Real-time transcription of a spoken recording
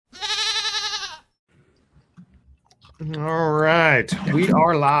All right, we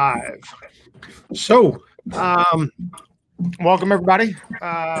are live. So, welcome everybody.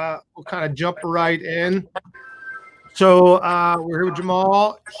 We'll kind of jump right in. So, we're here with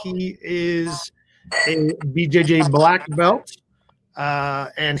Jamal. He is a BJJ black belt,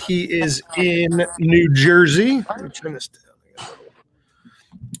 and he is in New Jersey. Let me turn this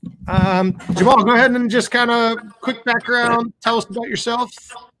down. Jamal, go ahead and just kind of quick background. Tell us about yourself.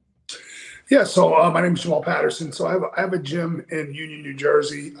 Yeah, so my name is Jamal Patterson. So I have a gym in Union, New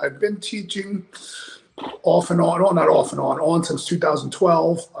Jersey. I've been teaching off and on, well, not off and on since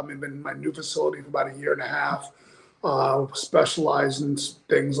 2012. I've been in my new facility for about a year and a half. Specialize in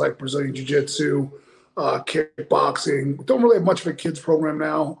things like Brazilian Jiu-Jitsu, kickboxing. Don't really have much of a kids program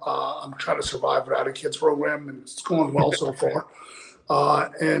now. I'm trying to survive without a kids program, and it's going well so far.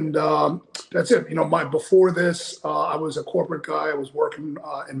 And that's it. Before this, I was a corporate guy. I was working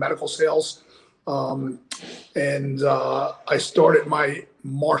in medical sales. And I started my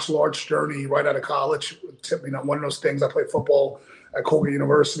martial arts journey right out of college. One of those things, I played football at Colgate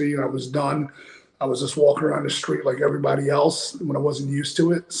University, and I was done. I was just walking around the street like everybody else when I wasn't used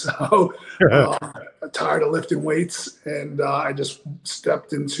to it. So tired of lifting weights, and I just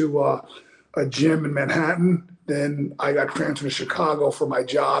stepped into a gym in Manhattan. Then I got transferred to Chicago for my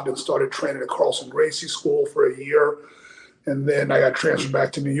job and started training at Carlson Gracie School for a year. And then I got transferred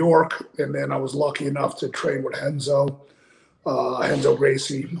back to New York. And then I was lucky enough to train with Renzo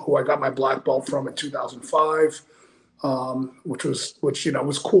Gracie, who I got my black belt from in 2005, which was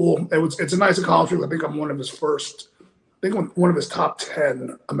cool. It's a nice accomplishment. I think I'm one of his top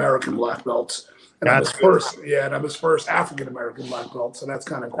 10 American black belts. And I was first African American black belt, so that's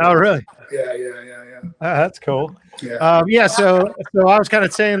kind of cool. Oh, really? Yeah. That's cool. Yeah. So I was kind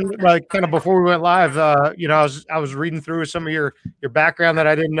of saying, like, kind of before we went live, I was reading through some of your background that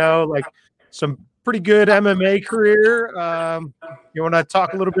I didn't know, like some pretty good MMA career. You want to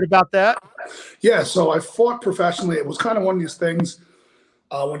talk a little bit about that? Yeah. So I fought professionally. It was kind of one of these things.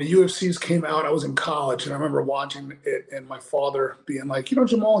 When the UFCs came out, I was in college, and I remember watching it, and my father being like,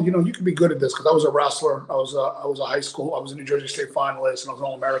 Jamal, you can be good at this, because I was a wrestler. I was a high school. I was a New Jersey State finalist, and I was an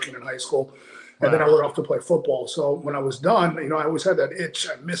All-American in high school. And then I went off to play football. So when I was done, I always had that itch.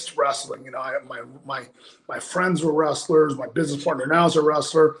 I missed wrestling. My friends were wrestlers. My business partner now is a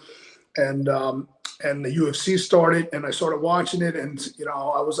wrestler, and the UFC started, and I started watching it, and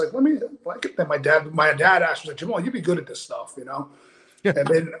I was like, my dad actually was like, Jamal, you'd be good at this stuff, Yeah. And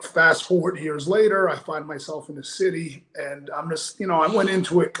then fast forward years later, I find myself in the city, and I'm just, I went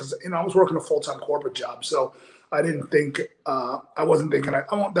into it because, I was working a full-time corporate job. So I didn't think, I wasn't thinking,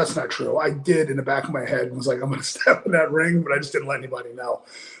 that's not true. I did in the back of my head and was like, I'm going to step in that ring, but I just didn't let anybody know.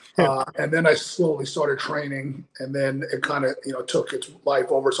 And then I slowly started training, and then it kind of, took its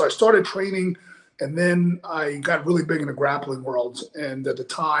life over. So I started training, and then I got really big in the grappling world. And at the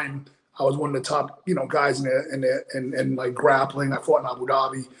time, I was one of the top, guys in like grappling. I fought in Abu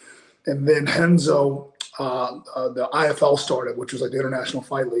Dhabi, and then Renzo, the IFL started, which was like the International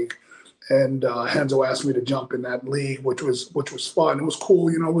Fight League, and Renzo asked me to jump in that league, which was fun. It was cool,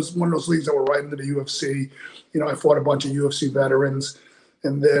 it was one of those leagues that were right into the UFC. I fought a bunch of UFC veterans,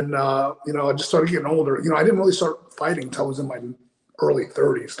 and then I just started getting older. I didn't really start fighting until I was in my early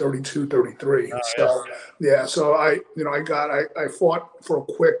 30s, 32, 33. So I fought for a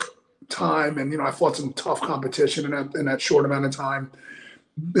quick time, and I fought some tough competition in that short amount of time,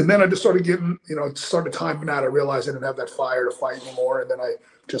 and then I just started getting, started timing out. I realized I didn't have that fire to fight anymore, and then I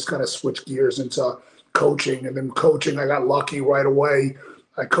just kind of switched gears into coaching. And then coaching, I got lucky right away.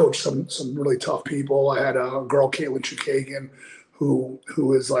 I coached some really tough people. I had a girl, Caitlin Chukagian, who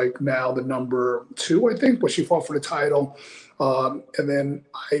is like now the number 2, I think, but she fought for the title. And then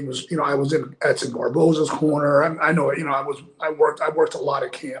I was in Edson Barboza's corner. I know, I worked a lot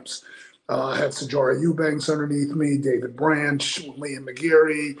of camps. I had Sajara Eubanks underneath me, David Branch, Liam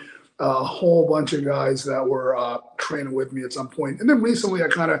McGeary, a whole bunch of guys that were training with me at some point. And then recently I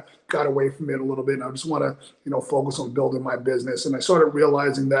kind of got away from it a little bit, and I just want to, focus on building my business. And I started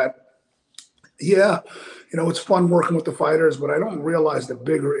realizing that, it's fun working with the fighters, but I don't realize the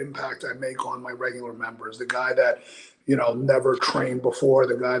bigger impact I make on my regular members. The guy that, never trained before,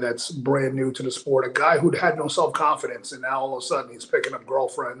 the guy that's brand new to the sport, a guy who'd had no self-confidence, and now all of a sudden he's picking up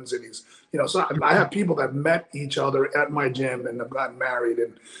girlfriends, and he's, so I have people that met each other at my gym and have gotten married,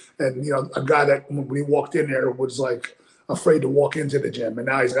 and a guy that when we walked in there was like afraid to walk into the gym, and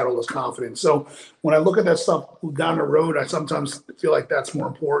now he's got all this confidence. So when I look at that stuff down the road, I sometimes feel like that's more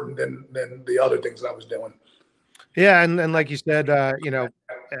important than the other things that I was doing. Yeah, and like you said,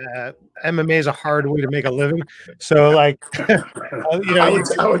 MMA is a hard way to make a living. So like,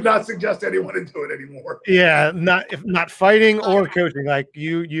 I would not suggest anyone to do it anymore. Yeah, not fighting or coaching. Like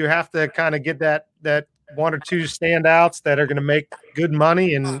you have to kind of get that one or two standouts that are going to make good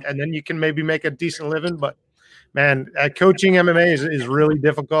money, and then you can maybe make a decent living. But man, coaching MMA is really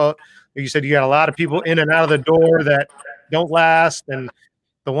difficult. Like you said, you got a lot of people in and out of the door that don't last, and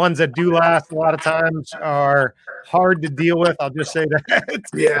the ones that do last a lot of times are hard to deal with. I'll just say that.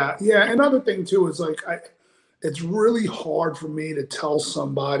 Yeah. Another thing too is like it's really hard for me to tell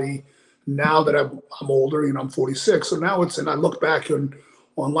somebody now that I'm older. I'm 46, so now and I look back on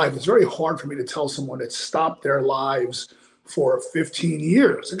life. It's very hard for me to tell someone that stopped their lives for 15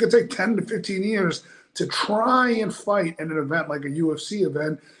 years. It could take 10 to 15 years to try and fight in an event like a UFC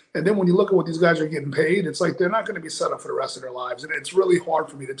event. And then when you look at what these guys are getting paid, it's like they're not going to be set up for the rest of their lives. And it's really hard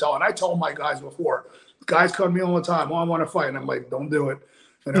for me to tell. And I told my guys before, guys come to me all the time, I want to fight. And I'm like, don't do it.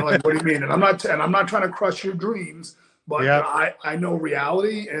 And they're like, what do you mean? And I'm not trying to crush your dreams, but I know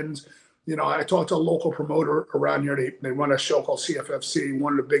reality. And, I talked to a local promoter around here. They run a show called CFFC,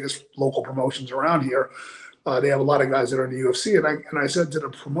 one of the biggest local promotions around here. They have a lot of guys that are in the UFC. And I said to the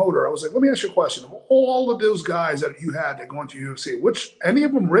promoter, I was like, let me ask you a question. Of all of those guys that you had that go into UFC, any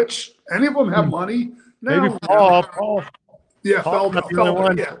of them rich? Any of them have money? No. Maybe Paul. Yeah,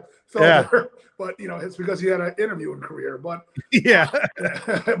 Felder. Yeah. Felder. But, it's because he had an interviewing career. But yeah.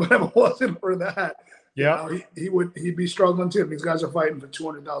 But if it wasn't for that, yeah, he'd be struggling too. These guys are fighting for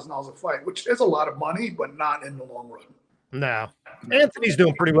 $200,000 a fight, which is a lot of money, but not in the long run. No. Anthony's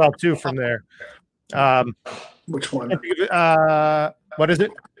doing pretty well too from there. Which one? What is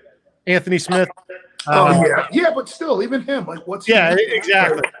it? Anthony Smith. Yeah, but still, even him, like, what's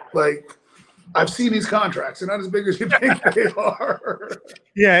exactly. Like, I've seen these contracts; they're not as big as you think they are.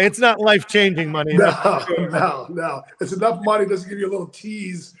 Yeah, it's not life-changing money. No. It's enough money just to give you a little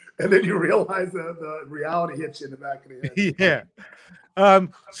tease, and then you realize that the reality hits you in the back of the head. Yeah.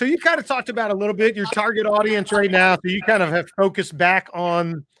 So you kind of talked about a little bit your target audience right now. So you kind of have focused back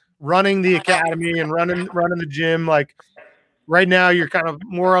on running the academy and running the gym. Like right now, you're kind of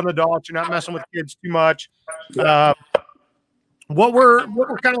more on adults. You're not messing with kids too much. What were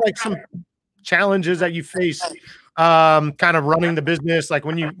kind of like some challenges that you faced kind of running the business, like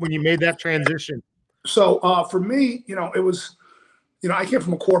when you made that transition? So for me, it was, I came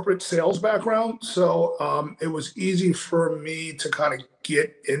from a corporate sales background, so it was easy for me to kind of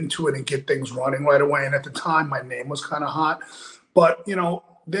get into it and get things running right away. And at the time, my name was kind of hot, but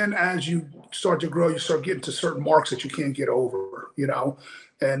then as you start to grow, you start getting to certain marks that you can't get over,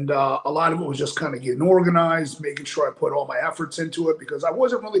 and a lot of it was just kind of getting organized, making sure I put all my efforts into it, because I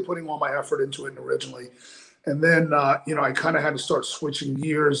wasn't really putting all my effort into it originally. And then, I kind of had to start switching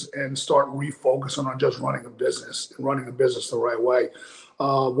gears and start refocusing on just running a business and running a business the right way.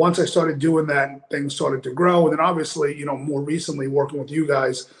 Once I started doing that, things started to grow. And then obviously, more recently working with you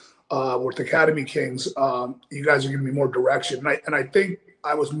guys, with Academy Kings, you guys are giving me more direction. And I think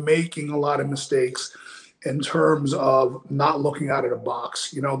I was making a lot of mistakes in terms of not looking out of the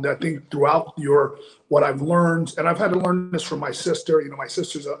box. I think throughout what I've learned, and I've had to learn this from my sister. My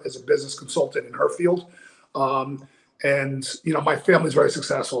sister's is a business consultant in her field. And my family's very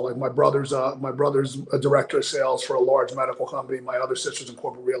successful. Like my brother's a director of sales for a large medical company. My other sister's in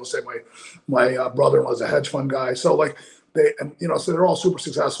corporate real estate. My brother-in-law's a hedge fund guy. So like so they're all super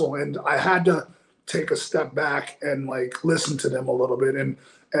successful. And I had to take a step back and like listen to them a little bit.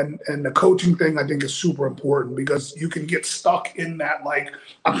 And the coaching thing I think is super important, because you can get stuck in that, like,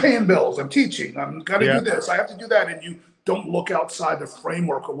 I'm paying bills, I'm teaching, I'm gonna do this, I have to do that, and you don't look outside the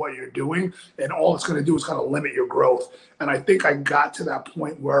framework of what you're doing, and all it's going to do is kind of limit your growth. And I think I got to that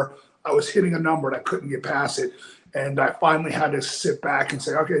point where I was hitting a number and I couldn't get past it. And I finally had to sit back and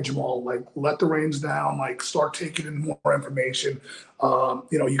say, okay, Jamal, like, let the reins down, like, start taking in more information.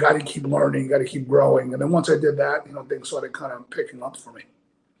 You got to keep learning, you got to keep growing. And then once I did that, things started kind of picking up for me.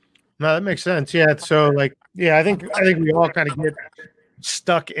 No, that makes sense. Yeah. So like, I think we all kind of get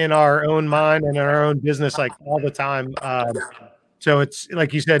stuck in our own mind and in our own business like all the time. So it's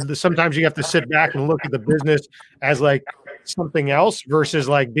like you said, sometimes you have to sit back and look at the business as like something else versus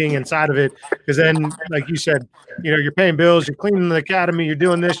like being inside of it. Because then, like you said, you're paying bills, you're cleaning the academy, you're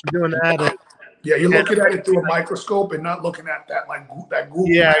doing this, you're doing that. And, you're looking at it through a microscope and not looking at that like that Google.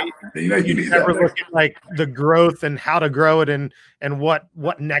 Yeah, you never look at like the growth and how to grow it and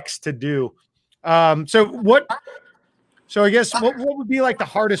what next to do. So I guess what would be like the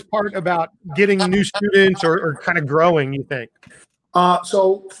hardest part about getting new students or kind of growing, you think?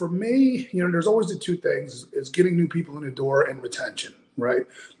 So for me, there's always the two things: is getting new people in the door and retention, right?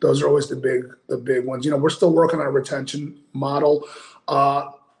 Those are always the big ones. We're still working on a retention model.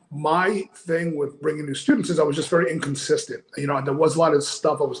 my thing with bringing new students is I was just very inconsistent. You know, there was a lot of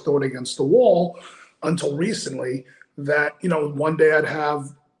stuff I was throwing against the wall until recently that, you know, one day I'd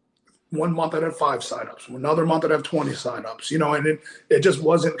have 1 month I'd have 5 signups, another month I'd have 20 signups, you know, and it just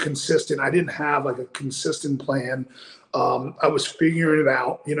wasn't consistent. I didn't have like a consistent plan. I was figuring it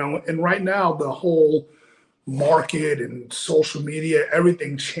out, you know, and right now the whole market and social media,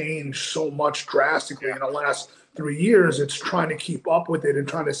 everything changed so much drastically in the last 3 years. It's trying to keep up with it and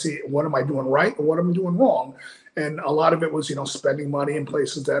trying to see what am I doing right and what am I doing wrong. And a lot of it was, you know, spending money in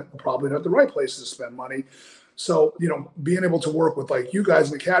places that are probably not the right places to spend money. So, you know, being able to work with like you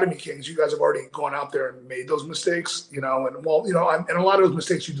guys in Academy Kings, you guys have already gone out there and made those mistakes, you know, and well, you know, and a lot of those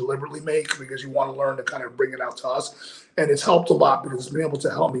mistakes you deliberately make because you want to learn to kind of bring it out to us. And it's helped a lot because it's been able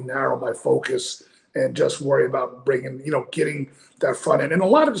to help me narrow my focus and just worry about bringing, you know, getting that front end. And a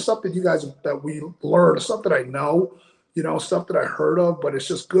lot of the stuff that you guys, that we learned, stuff that I know, you know, stuff that I heard of, but it's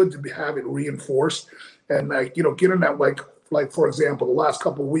just good to have it reinforced. And like, you know, getting that, like, for example, the last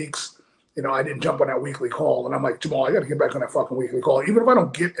couple of weeks, you know, I didn't jump on that weekly call, and I'm like, Jamal, I got to get back on that fucking weekly call. Even if I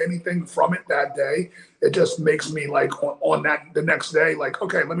don't get anything from it that day, it just makes me like on that the next day, like,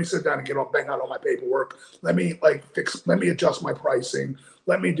 okay, let me sit down and bang out all my paperwork. Let me let me adjust my pricing.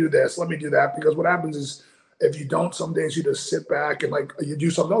 Let me do this. Let me do that. Because what happens is if you don't, some days you just sit back and like you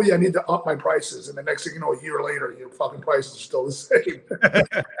do something. Oh yeah, I need to up my prices, and the next thing you know, a year later, your fucking prices are still the same.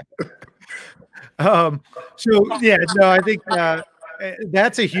 So yeah, no, I think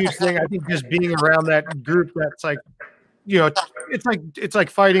that's a huge thing. I think just being around that group that's like, you know, it's like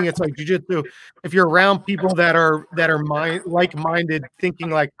fighting. It's like jiu-jitsu. If you're around people that are like-minded, thinking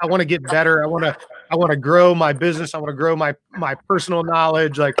like, I want to get better. I want to grow my business. I want to grow my personal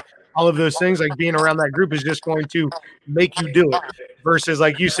knowledge. Like all of those things, like being around that group is just going to make you do it. Versus,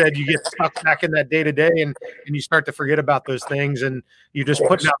 like you said, you get stuck back in that day to day, and you start to forget about those things, and you just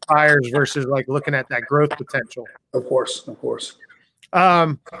putting out fires versus like looking at that growth potential. Of course.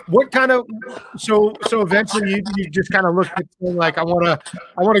 What kind of so eventually you just kind of looked at like I want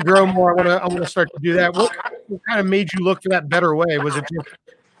to grow more. I want to start to do that. What kind of made you look for that better way? Was it just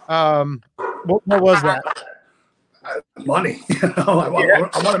what was that? Money. You know, I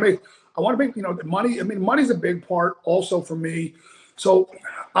want to make, you know, money. I mean, money's a big part also for me. So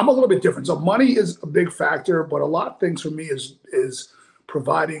I'm a little bit different. So money is a big factor, but a lot of things for me is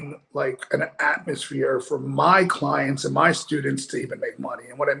providing like an atmosphere for my clients and my students to even make money.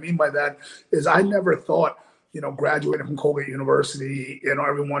 And what I mean by that is I never thought, you know, graduating from Colgate University, you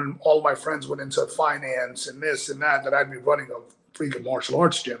know, all of my friends went into finance and this and that I'd be running a freaking martial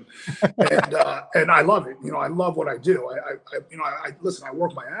arts gym. And I love it. You know, I love what I do. Listen, I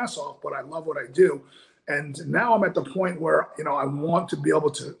work my ass off, but I love what I do. And now I'm at the point where, you know, I want to be able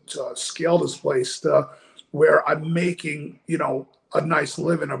to scale this place to where I'm making, you know, a nice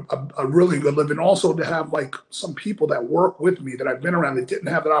living, a really good living. Also to have like some people that work with me that I've been around that didn't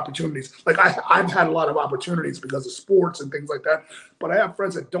have that opportunities. Like I've had a lot of opportunities because of sports and things like that, but I have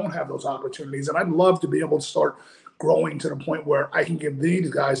friends that don't have those opportunities. And I'd love to be able to start growing to the point where I can give these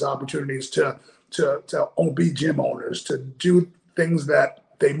guys opportunities to be gym owners, to do things that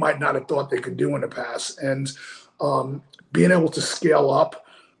they might not have thought they could do in the past. And being able to scale up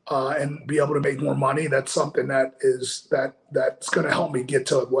and be able to make more money, that's something that's going to help me get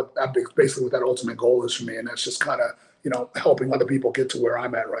to what that ultimate goal is for me. And that's just kind of, you know, helping other people get to where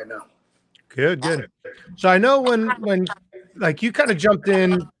I'm at right now. Good. So I know when like you kind of jumped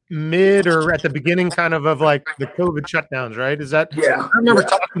in mid or at the beginning kind of like the COVID shutdowns, right? Is that, yeah. I remember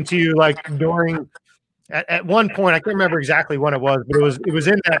talking to you like during, at one point, I can't remember exactly when it was, but it was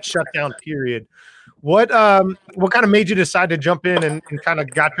in that shutdown period. What kind of made you decide to jump in and kind of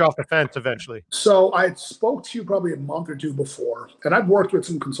got you off the fence eventually? So I spoke to you probably a month or two before, and I've worked with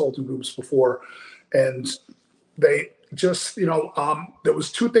some consulting groups before, and they just, you know, there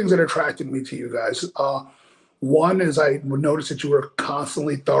was two things that attracted me to you guys. One is I would notice that you were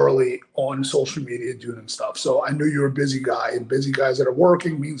constantly thoroughly on social media doing stuff. So I knew you were a busy guy, and busy guys that are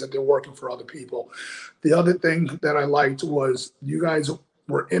working means that they're working for other people. The other thing that I liked was you guys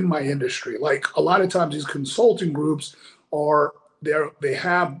were in my industry. Like a lot of times these consulting groups they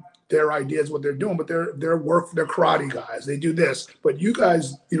have their ideas, what they're doing, but they're karate guys. They do this, but you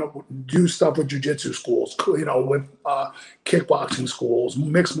guys, you know, do stuff with jiu-jitsu schools, you know, with kickboxing schools,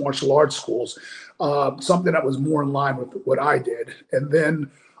 mixed martial arts schools, something that was more in line with what I did. And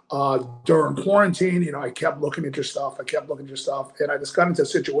then during quarantine, you know, I kept looking at your stuff. And I just got into a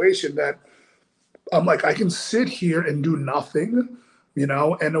situation that I'm like, I can sit here and do nothing, you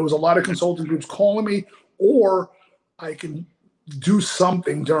know, and there was a lot of consulting groups calling me, or I can do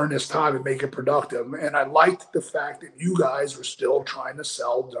something during this time and make it productive. And I liked the fact that you guys were still trying to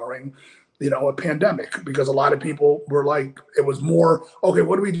sell during, a pandemic, because a lot of people were like, it was more, okay,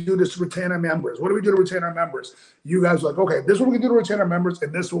 what do we do to retain our members? What do we do to retain our members? You guys were like, okay, this is what we can do to retain our members,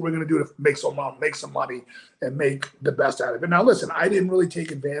 and this is what we're going to do to make some money and make the best out of it. Now, listen, I didn't really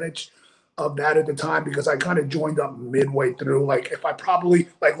take advantage of that at the time because I kind of joined up midway through. Like, if I probably,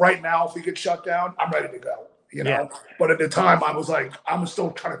 like right now, if we get shut down, I'm ready to go. Yeah. But at the time I was like, I'm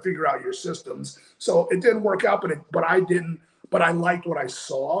still trying to figure out your systems. So it didn't work out, but I liked what I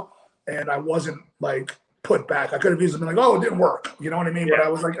saw, and I wasn't like put back. I could have easily been like, oh, it didn't work. You know what I mean? Yeah. But I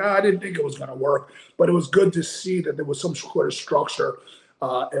was like, I didn't think it was going to work, but it was good to see that there was some sort of structure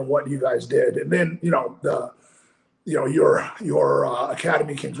in what you guys did. And then, your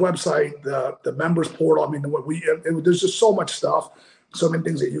Academy Kings website, the members portal. I mean, there's just so much stuff, so many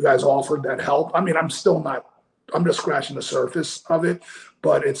things that you guys offered that help. I mean, I'm just scratching the surface of it,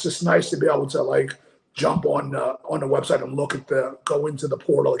 but it's just nice to be able to like jump on the website and go into the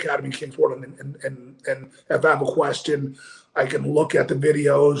portal, Academy Kings portal, and if I have a question, I can look at the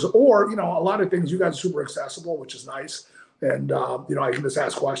videos, or a lot of things. You guys are super accessible, which is nice, and I can just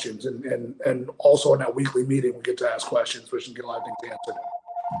ask questions, and also in that weekly meeting we get to ask questions, which can get a lot of things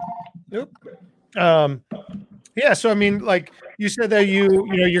answered. Yep. Yeah, so I mean, like you said that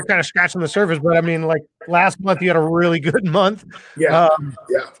you're kind of scratching the surface, but I mean, like last month you had a really good month. Yeah,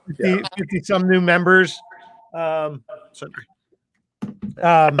 50 some new members. So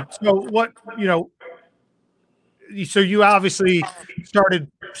what so you obviously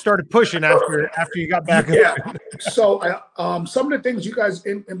started pushing after you got back. Yeah. So some of the things you guys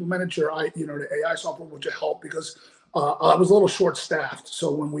implemented the AI software, which helped because I was a little short staffed.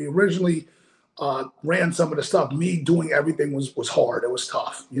 So when we originally ran some of the stuff, me doing everything was hard. It was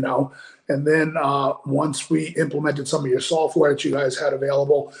tough, and then once we implemented some of your software that you guys had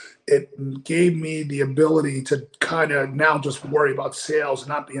available, it gave me the ability to kind of now just worry about sales and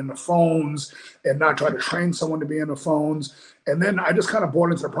not be in the phones and not try to train someone to be in the phones. And then I just kind of bought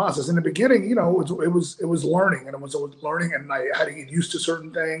into the process. In the beginning, it was learning, and it was learning, and I had to get used to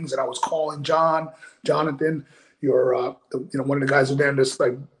certain things. And I was calling Jonathan, your one of the guys in there, just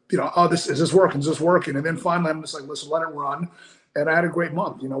like, is this working? Is this working? And then finally, I'm just like, listen, let it run. And I had a great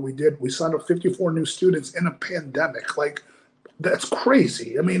month. We signed up 54 new students in a pandemic. Like, that's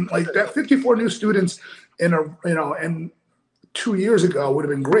crazy. I mean, like that 54 new students and 2 years ago would have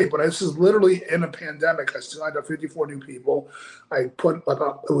been great, but this is literally in a pandemic. I signed up 54 new people. I put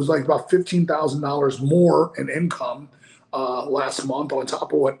it was like about $15,000 more in income last month on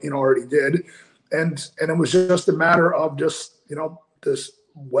top of what already did, and it was just a matter of just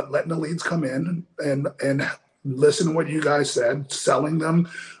letting the leads come in and listen to what you guys said, selling them,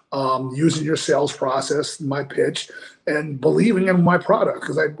 using your sales process, my pitch, and believing in my product.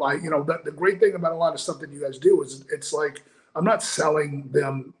 Because the great thing about a lot of stuff that you guys do is it's like, I'm not selling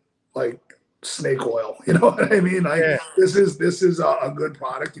them like snake oil. You know what I mean? This is a good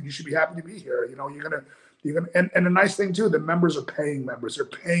product, and you should be happy to be here. You're gonna, and the nice thing too, the members are paying members. They're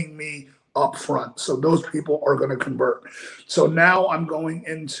paying me up front. So those people are going to convert. So now I'm going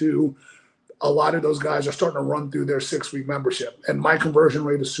into a lot of those guys are starting to run through their 6-week membership, and my conversion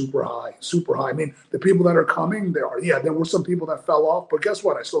rate is super high, super high. I mean, the people that are coming, there were some people that fell off, but guess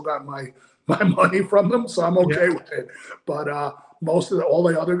what? I still got my money from them, so I'm okay with it. But all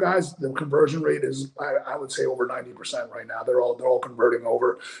the other guys, the conversion rate is, I would say, over 90% right now. They're all converting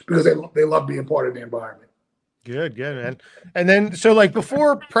over because they love being part of the environment. Good, man. And then, so like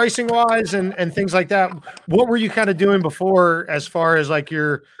before, pricing wise and things like that, what were you kind of doing before, as far as like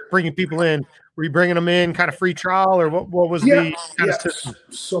you're bringing people in? Were you bringing them in kind of free trial, or what was the kind of system?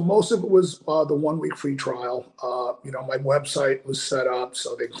 So most of it was the 1 week free trial. My website was set up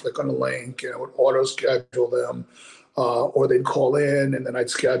so they click on a link and it would auto schedule them, or they'd call in and then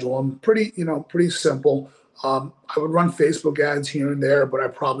I'd schedule them. Pretty simple. I would run Facebook ads here and there, but I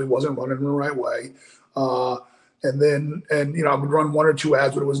probably wasn't running them the right way. I would run 1 or 2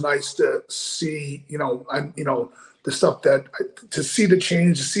 ads, but it was nice to see, the stuff to see the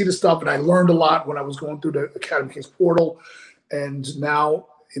change, to see the stuff. And I learned a lot when I was going through the Academy Kings portal. And now,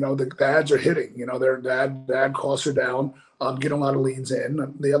 the ads are hitting, the ad costs are down. I'm getting a lot of leads in.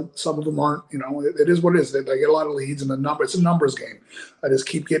 Some of them aren't, it is what it is. They get a lot of leads, and it's a numbers game. I just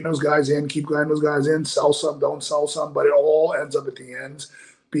keep getting those guys in, sell some, don't sell some, but it all ends up at the end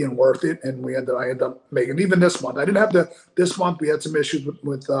being worth it. And I end up making, even this month. I didn't have this month we had some issues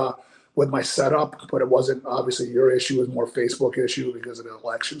with my setup, but it wasn't obviously your issue. It was more Facebook issue because of the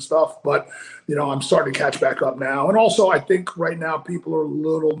election stuff. But, I'm starting to catch back up now. And also I think right now people are a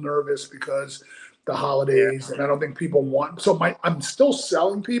little nervous because the holidays, and I don't think people want. So I'm still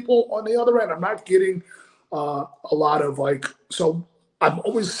selling people on the other end. I'm not getting a lot of like. So I'm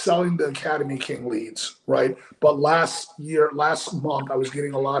always selling the Academy King leads, right? But last month, I was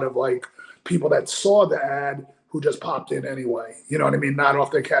getting a lot of like people that saw the ad who just popped in anyway. You know what I mean? Not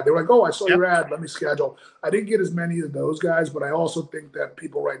off their cat. They were like, "Oh, I saw your ad. Let me schedule." I didn't get as many of those guys, but I also think that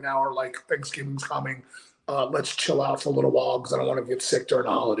people right now are like, Thanksgiving's coming. Let's chill out for a little while because I don't want to get sick during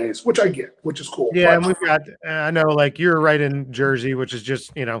the holidays, which I get, which is cool. Yeah, and we've got. I know, like you're right in Jersey, which is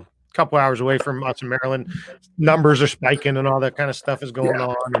just a couple hours away from us in Maryland. Numbers are spiking and all that kind of stuff is going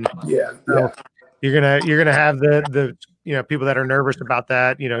on. And so you're gonna have the people that are nervous about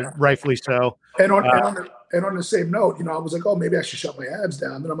that. Rightfully so. And on the same note, I was like, oh, maybe I should shut my ads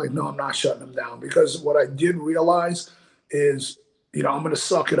down. Then I'm like, no, I'm not shutting them down, because what I did realize is, I'm going to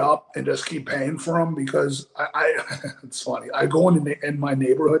suck it up and just keep paying for them, because it's funny. I go in my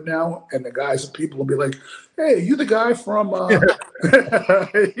neighborhood now, and people will be like, hey, you the guy from,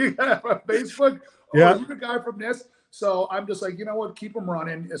 you guy from Facebook? Yeah. You the guy from this? So I'm just like, you know what? Keep them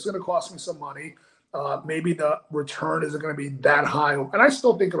running. It's going to cost me some money. Maybe the return isn't going to be that high, and I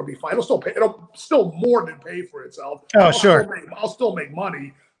still think it'll be fine. It'll still more than pay for itself. Sure. I'll still make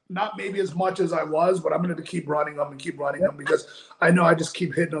money, not maybe as much as I was, but I'm going to keep running them because I know I just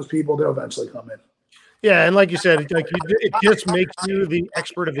keep hitting those people. They'll eventually come in. Yeah, and like you said, it just makes you the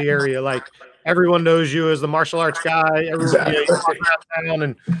expert of the area. Like everyone knows you as the martial arts guy. Everyone, you walk around town,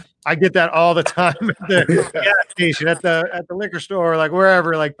 and I get that all the time at the gas station, at the liquor store, like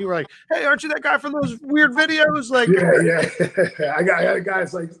wherever. Like people are like, "Hey, aren't you that guy from those weird videos?" Like, yeah. I got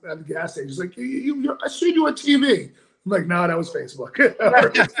guys like at the gas station. He's like, I seen you on TV. I'm like, no, that was Facebook.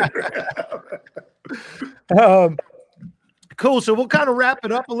 Cool. So we'll kind of wrap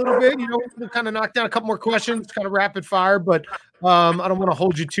it up a little bit. We'll kind of knock down a couple more questions, kind of rapid fire, but I don't want to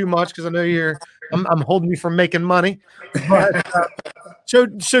hold you too much because I know I'm holding you from making money. But, so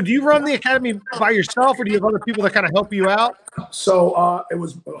do you run the academy by yourself, or do you have other people that kind of help you out? So I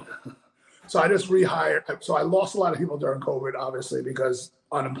just rehired. So I lost a lot of people during COVID, obviously, because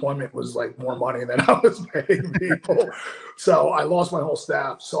unemployment was like more money than I was paying people. So I lost my whole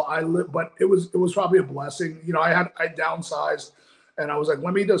staff. So but it was probably a blessing. I downsized, and I was like,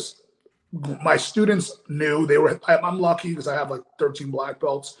 my students knew I'm lucky because I have like 13 black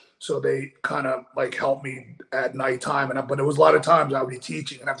belts. So they kind of like helped me at nighttime. But it was a lot of times I would be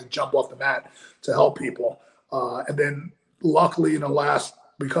teaching and have to jump off the mat to help people. And then luckily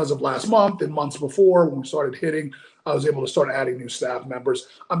because of last month and months before when we started hitting, I was able to start adding new staff members.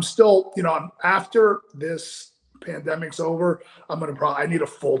 I'm still, after this pandemic's over, I need a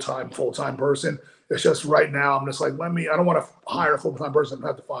full-time person. It's just right now, I'm just like, I don't want to hire a full-time person and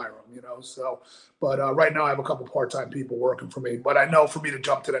have to fire them, but right now I have a couple part-time people working for me, but I know for me to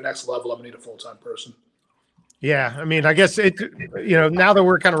jump to the next level, I'm gonna need a full-time person. Yeah. I mean, I guess now that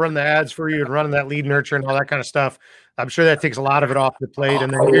we're kind of running the ads for you and running that lead nurture and all that kind of stuff, I'm sure that takes a lot of it off the plate.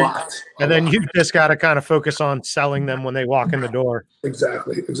 And then you just got to kind of focus on selling them when they walk in the door.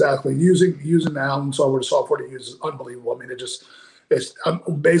 Exactly. Using the Allen software to use is unbelievable. I mean, I'm just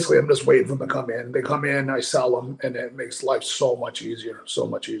waiting for them to come in. They come in, I sell them, and it makes life so much easier.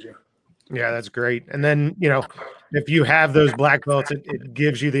 Yeah, that's great. And then, if you have those black belts, it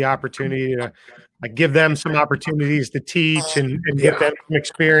gives you the opportunity to give them some opportunities to teach and get them some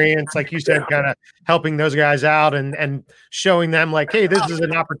experience. Like you said, kind of helping those guys out and showing them like, hey, this is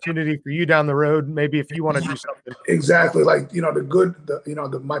an opportunity for you down the road. Maybe if you want to do something. Exactly. Like,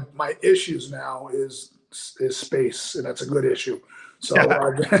 my issues now is space, and that's a good issue. So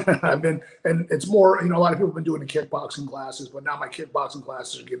I've been, and it's more, a lot of people have been doing the kickboxing classes, but now my kickboxing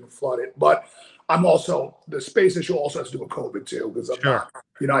classes are getting flooded. But the space issue also has to do with COVID too, because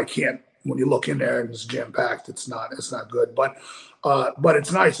I can't, when you look in there and it's jam packed, it's not good. But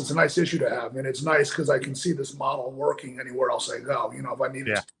it's nice. It's a nice issue to have, and it's nice because I can see this model working anywhere else I go. If I need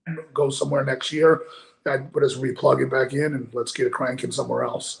to go somewhere next year, I just replug it back in and let's get it cranking somewhere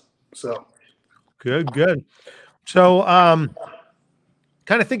else. So good. So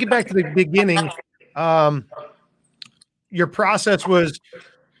kind of thinking back to the beginning, your process was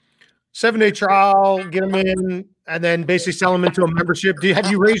 7-day trial, get them in, and then basically sell them into a membership. Have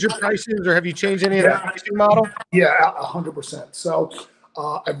you raised your prices, or have you changed any of that pricing model? Yeah, 100%. So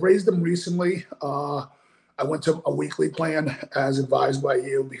I've raised them recently. I went to a weekly plan as advised by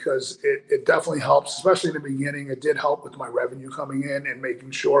you, because it definitely helps, especially in the beginning. It did help with my revenue coming in and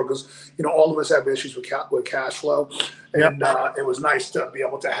making sure, because all of us have issues with cash flow, and it was nice to be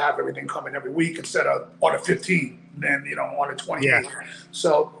able to have everything coming every week instead of on a 15 and on a 28.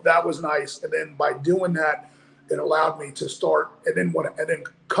 So that was nice. And then by doing that, it allowed me to start, and then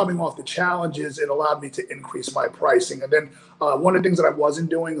coming off the challenges, it allowed me to increase my pricing. And then one of the things that I wasn't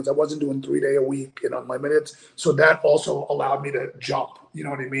doing is I wasn't doing 3 day a week in unlimited. So that also allowed me to jump. You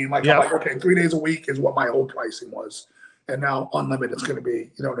know what I mean? Like, I'm like, okay, 3 days a week is what my old pricing was. And now unlimited is going to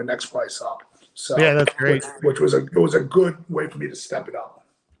be, the next price up. So yeah, that's great. Which was a good way for me to step it up.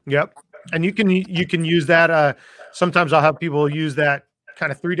 Yep. And you can use that. Sometimes I'll have people use that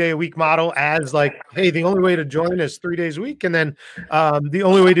kind of 3 day a week model as like, hey, the only way to join is 3 days a week. And then the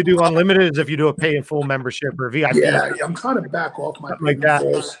only way to do unlimited is if you do a pay in full membership or VIP. Yeah, I'm trying to back off my paid in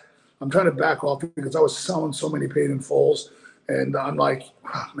fulls. I'm trying to back off because I was selling so many paid in fulls. And I'm like,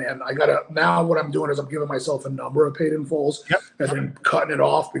 man, now what I'm doing is I'm giving myself a number of paid in fulls and then cutting it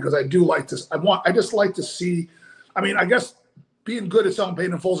off because I do like this. I just like to see, I guess being good at selling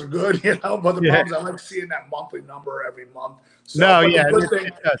paid in fulls are good, but the problem is I like seeing that monthly number every month. So,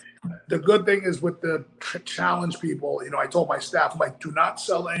 the good thing is with the challenge people, I told my staff, I'm like, do not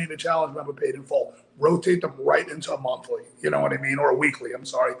sell any of the challenge member paid in full. Rotate them right into a monthly, you know what I mean? Or a weekly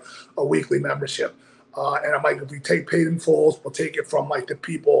membership. And I'm like, if we take paid in fulls, we'll take it from like the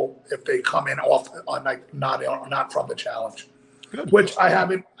people if they come in off on like not from the challenge. Good. Which I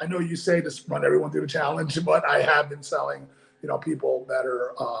haven't. I know you say just run everyone through the challenge, but I have been selling. People that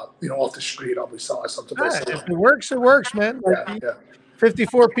are off the street. I'll be selling something. If it works, it works, man. Like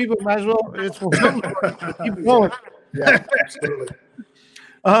 54 people, might as well. Keep going. Yeah, absolutely.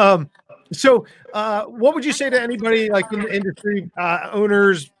 So, what would you say to anybody like in the industry,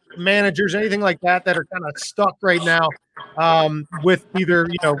 owners, managers, anything like that are kind of stuck right now with either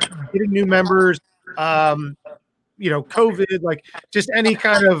getting new members, COVID, like just any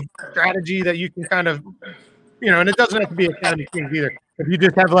kind of strategy that you can kind of, and it doesn't have to be Academy Kings either. If you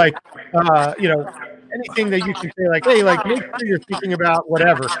just have like, anything that you can say like, hey, like make sure you're thinking about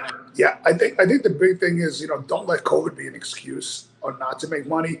whatever. Yeah, I think the big thing is, don't let COVID be an excuse or not to make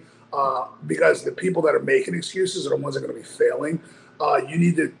money because the people that are making excuses are the ones that are going to be failing. You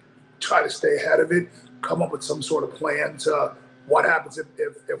need to try to stay ahead of it, come up with some sort of plan to what happens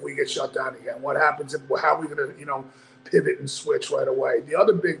if we get shut down again? What happens how are we going to, pivot and switch right away? The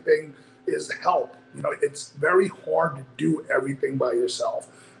other big thing is help. It's very hard to do everything by yourself.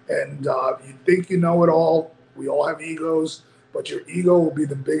 And you think you know it all. We all have egos, but your ego will be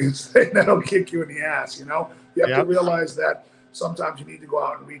the biggest thing that'll kick you in the ass. You have to realize that sometimes you need to go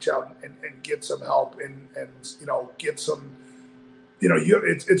out and reach out and get some help and get some,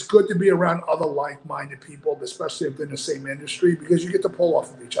 it's good to be around other like-minded people, especially if they're in the same industry, because you get to pull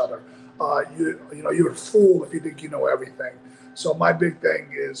off of each other. You're a fool if you think you know everything. So my big thing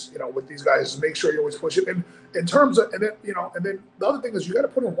is, with these guys, is make sure you always push it. And in terms of, and then the other thing is you got to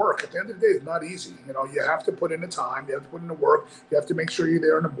put in work. At the end of the day, it's not easy. You have to put in the time. You have to put in the work. You have to make sure you're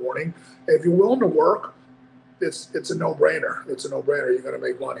there in the morning. And if you're willing to work, it's a no-brainer. It's a no-brainer. You're going to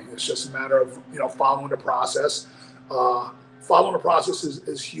make money. It's just a matter of, following the process. Following the process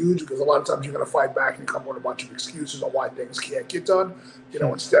is huge because a lot of times you're going to fight back and come with a bunch of excuses on why things can't get done.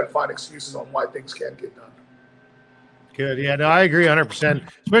 Instead find excuses on why things can get done. Good. Yeah, no, I agree 100%,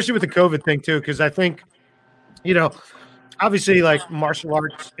 especially with the COVID thing too, because I think, obviously like martial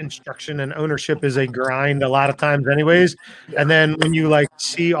arts instruction and ownership is a grind a lot of times anyways. Yeah. And then when you like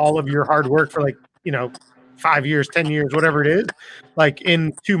see all of your hard work for like, 5 years, 10 years, whatever it is, like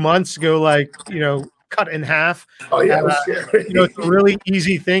in 2 months go like, cut in half. Oh yeah, scary. It's a really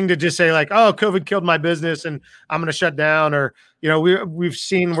easy thing to just say like, oh, COVID killed my business and I'm going to shut down. Or, we've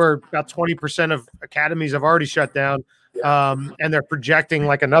seen where about 20% of academies have already shut down. And they're projecting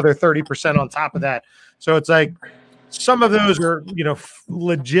like another 30% on top of that. So it's like some of those are,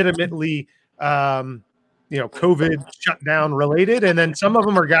 legitimately, COVID shutdown related. And then some of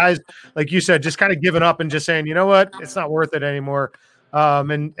them are guys, like you said, just kind of giving up and just saying, you know what, it's not worth it anymore.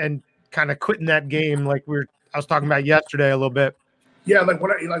 And kind of quitting that game. Like I was talking about yesterday a little bit. Yeah. Like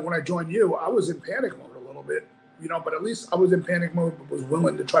when I joined you, I was in panic mode a little bit, but at least I was in panic mode, but was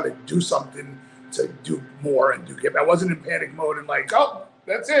willing to try to do something to do more and I wasn't in panic mode and like, oh,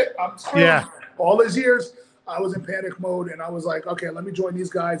 that's it. I'm sorry. Yeah. All these years I was in panic mode and I was like, okay, let me join these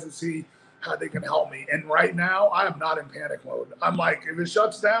guys and see how they can help me. And right now I am not in panic mode. I'm like, if it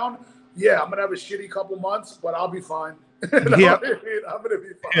shuts down, yeah, I'm going to have a shitty couple months, but I'll be fine. Yeah. I'm going to be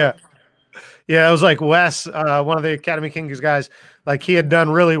fine. Yeah. Yeah. It was like Wes, one of the Academy Kings guys, like he had done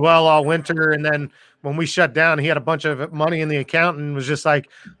really well all winter. And then when we shut down, he had a bunch of money in the account and was just like,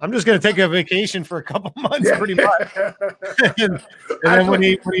 I'm just going to take a vacation for a couple months, pretty much. and then when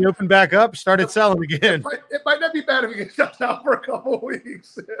he opened back up, started selling again. It might not be bad if we get shut down for a couple of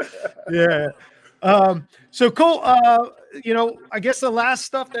weeks. Yeah. So cool. I guess the last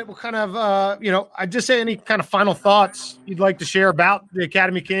stuff that will kind of, I just say any kind of final thoughts you'd like to share about the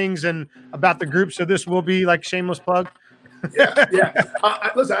Academy Kings and about the group. So this will be like shameless plug. Yeah.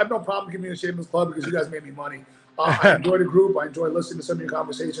 Listen, I have no problem giving you a shameless plug because you guys made me money. I enjoy the group. I enjoy listening to some of your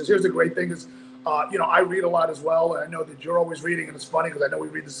conversations. Here's the great thing is, I read a lot as well. And I know that you're always reading, and it's funny because I know we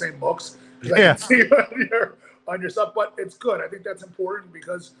read the same books. I can see it on your stuff, but it's good. I think that's important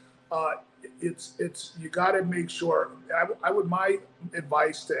because it's you got to make sure. My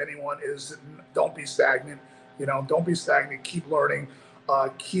advice to anyone is don't be stagnant. Don't be stagnant. Keep learning,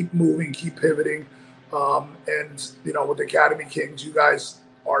 keep moving, keep pivoting. And with the Academy Kings, you guys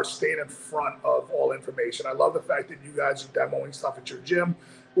are staying in front of all information. I love the fact that you guys are demoing stuff at your gym,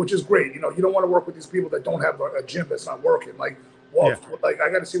 which is great. You don't want to work with these people that don't have a gym that's not working. Like I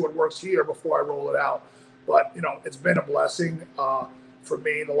got to see what works here before I roll it out. But it's been a blessing for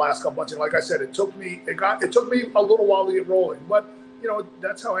me in the last couple months. And like I said, it took me a little while to get rolling. But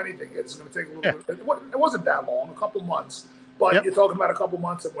that's how anything is. It's going to take a little bit. It wasn't that long, a couple months. But you're talking about a couple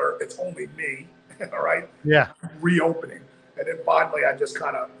months where it's only me. All right. Yeah. Reopening. And then finally I just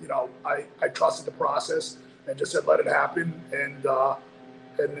kind of, I trusted the process and just said, let it happen. And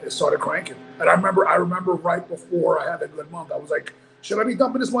it started cranking. And I remember right before I had a good month, I was like, should I be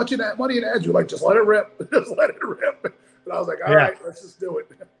dumping this much money in ads? You're like, just let it rip. Just let it rip. And I was like, all right, let's just do it.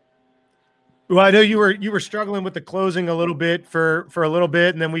 Well, I know you were struggling with the closing a little bit for a little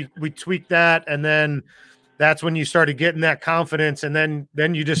bit. And then we tweaked that. And then that's when you started getting that confidence, and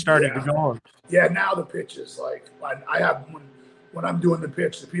then you just started to go on. Yeah, now the pitch is like I have when I'm doing the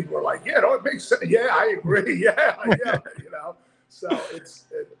pitch, the people are like, "Yeah, it makes sense. Yeah, I agree. Yeah." So it's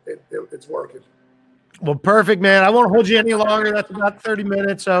working. Well, perfect, man. I won't hold you any longer. That's about 30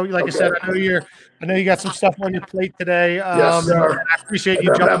 minutes. So, like I said, I know you got some stuff on your plate today. Yes, sir. I appreciate you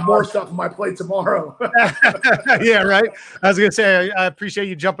jumping. I have more stuff on my plate tomorrow. Yeah, right. I was gonna say I appreciate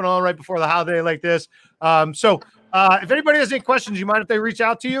you jumping on right before the holiday like this. If anybody has any questions, you mind if they reach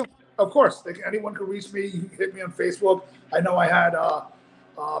out to you? Of course, anyone can reach me. You can hit me on Facebook. I know I had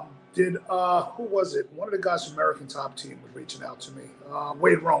who was it? One of the guys from American Top Team was reaching out to me.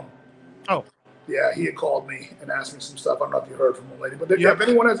 Wade Rome. Oh. Yeah, he had called me and asked me some stuff. I don't know if you heard from him lately, but if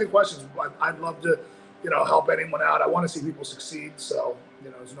anyone has any questions, I'd love to, help anyone out. I want to see people succeed, so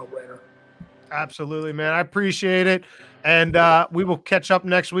it's a no-brainer. Absolutely, man. I appreciate it, and we will catch up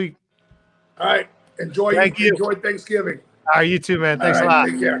next week. All right, enjoy Thanksgiving. All right, you too, man. Thanks a lot.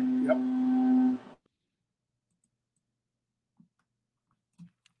 Take care. Yep.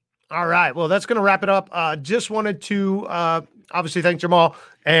 All right. Well, that's going to wrap it up. Just wanted to obviously thank Jamal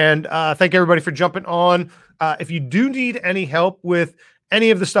and thank everybody for jumping on. If you do need any help with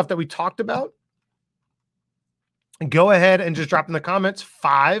any of the stuff that we talked about, go ahead and just drop in the comments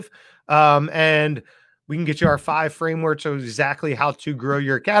 5, and we can get you our 5 frameworks of exactly how to grow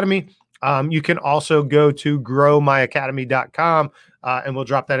your academy. You can also go to growmyacademy.com, and we'll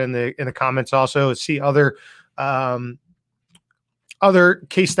drop that in the comments also. See other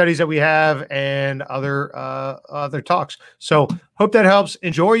case studies that we have and other talks. So hope that helps.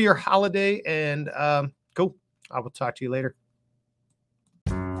 Enjoy your holiday, and cool. I will talk to you later.